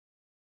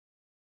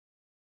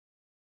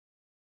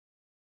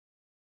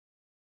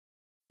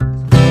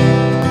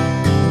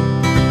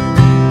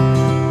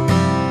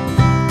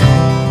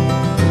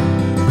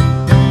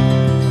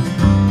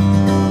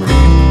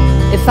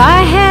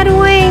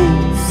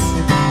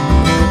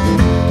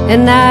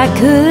and I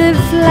could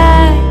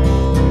fly,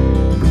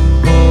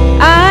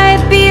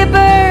 I'd be a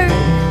bird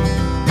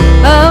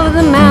of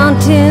the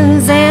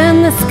mountains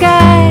and the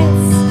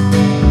skies.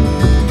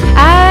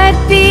 I'd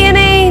be an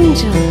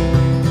angel,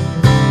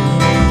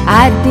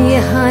 I'd be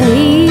a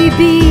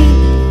honeybee,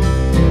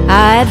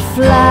 I'd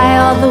fly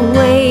all the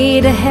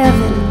way to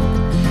heaven.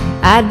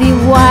 I'd be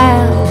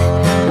wild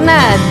and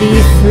I'd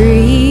be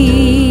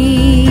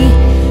free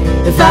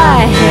if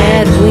I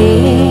had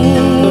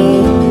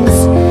wings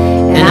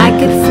and I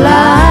could fly.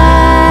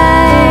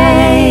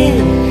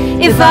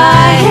 If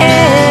I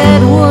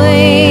had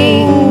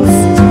wings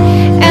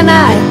and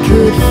I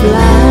could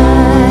fly.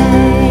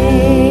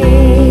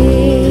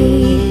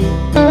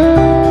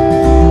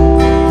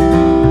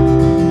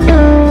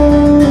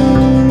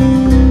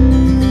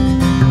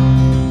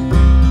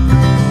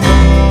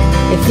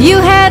 If you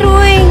had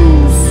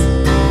wings,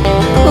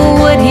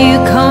 would you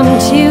come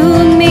to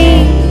me?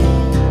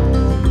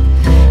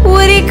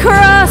 Would you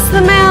cross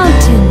the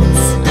mountains?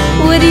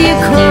 Would you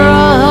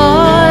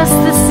cross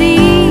the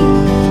sea?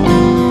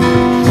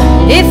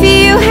 If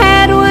you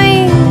had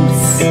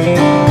wings,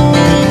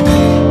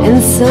 and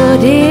so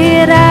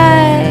did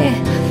I,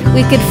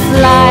 we could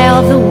fly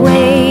all the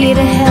way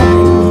to heaven.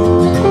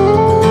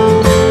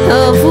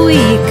 Oh, if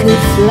we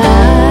could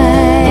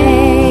fly,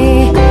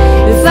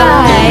 if I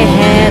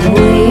had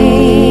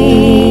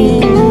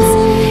wings,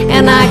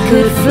 and I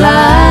could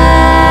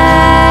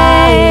fly,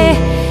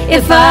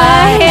 if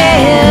I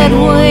had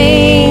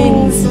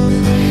wings,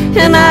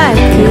 and I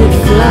could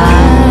fly.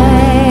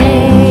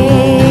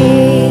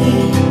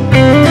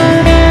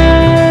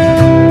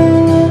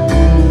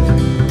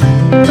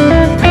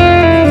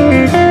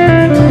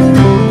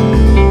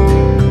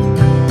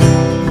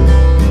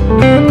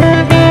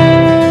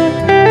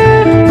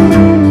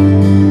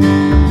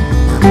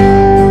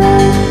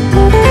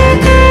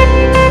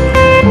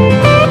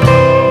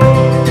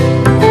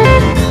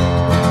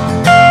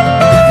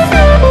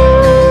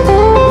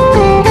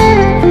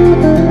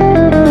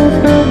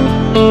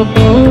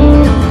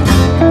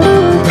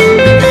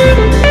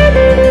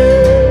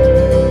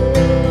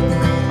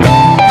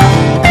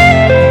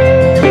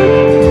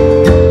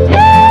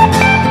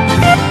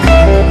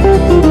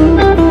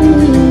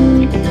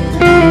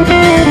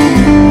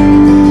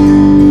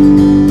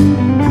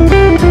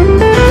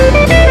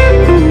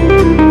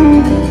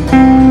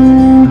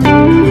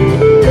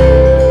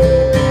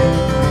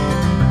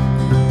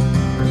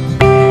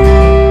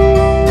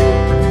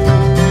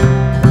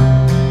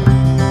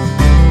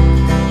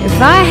 If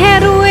I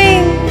had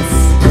wings,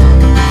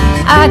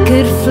 I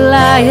could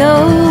fly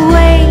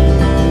away.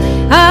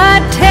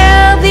 I'd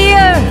tell the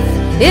earth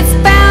it's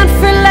bound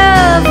for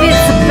love,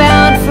 it's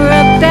bound for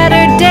a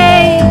better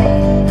day.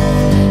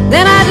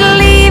 Then I'd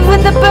leave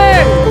with the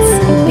birds,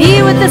 be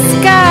with the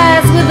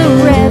skies, with the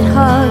red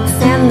hawks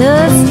and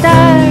the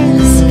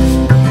stars.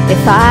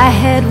 If I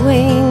had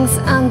wings,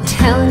 I'm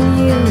telling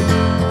you,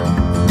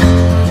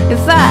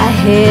 if I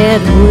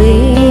had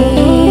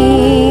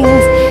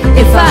wings,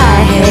 if I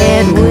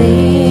had wings,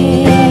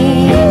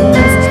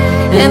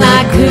 and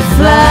I could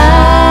fly.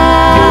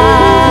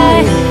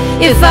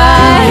 If I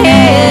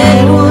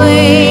had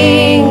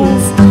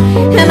wings,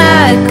 and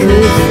I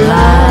could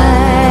fly.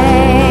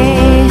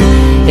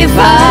 If I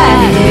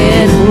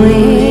had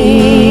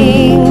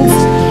wings,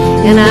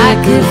 and I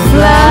could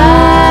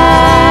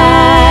fly.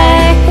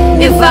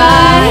 If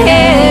I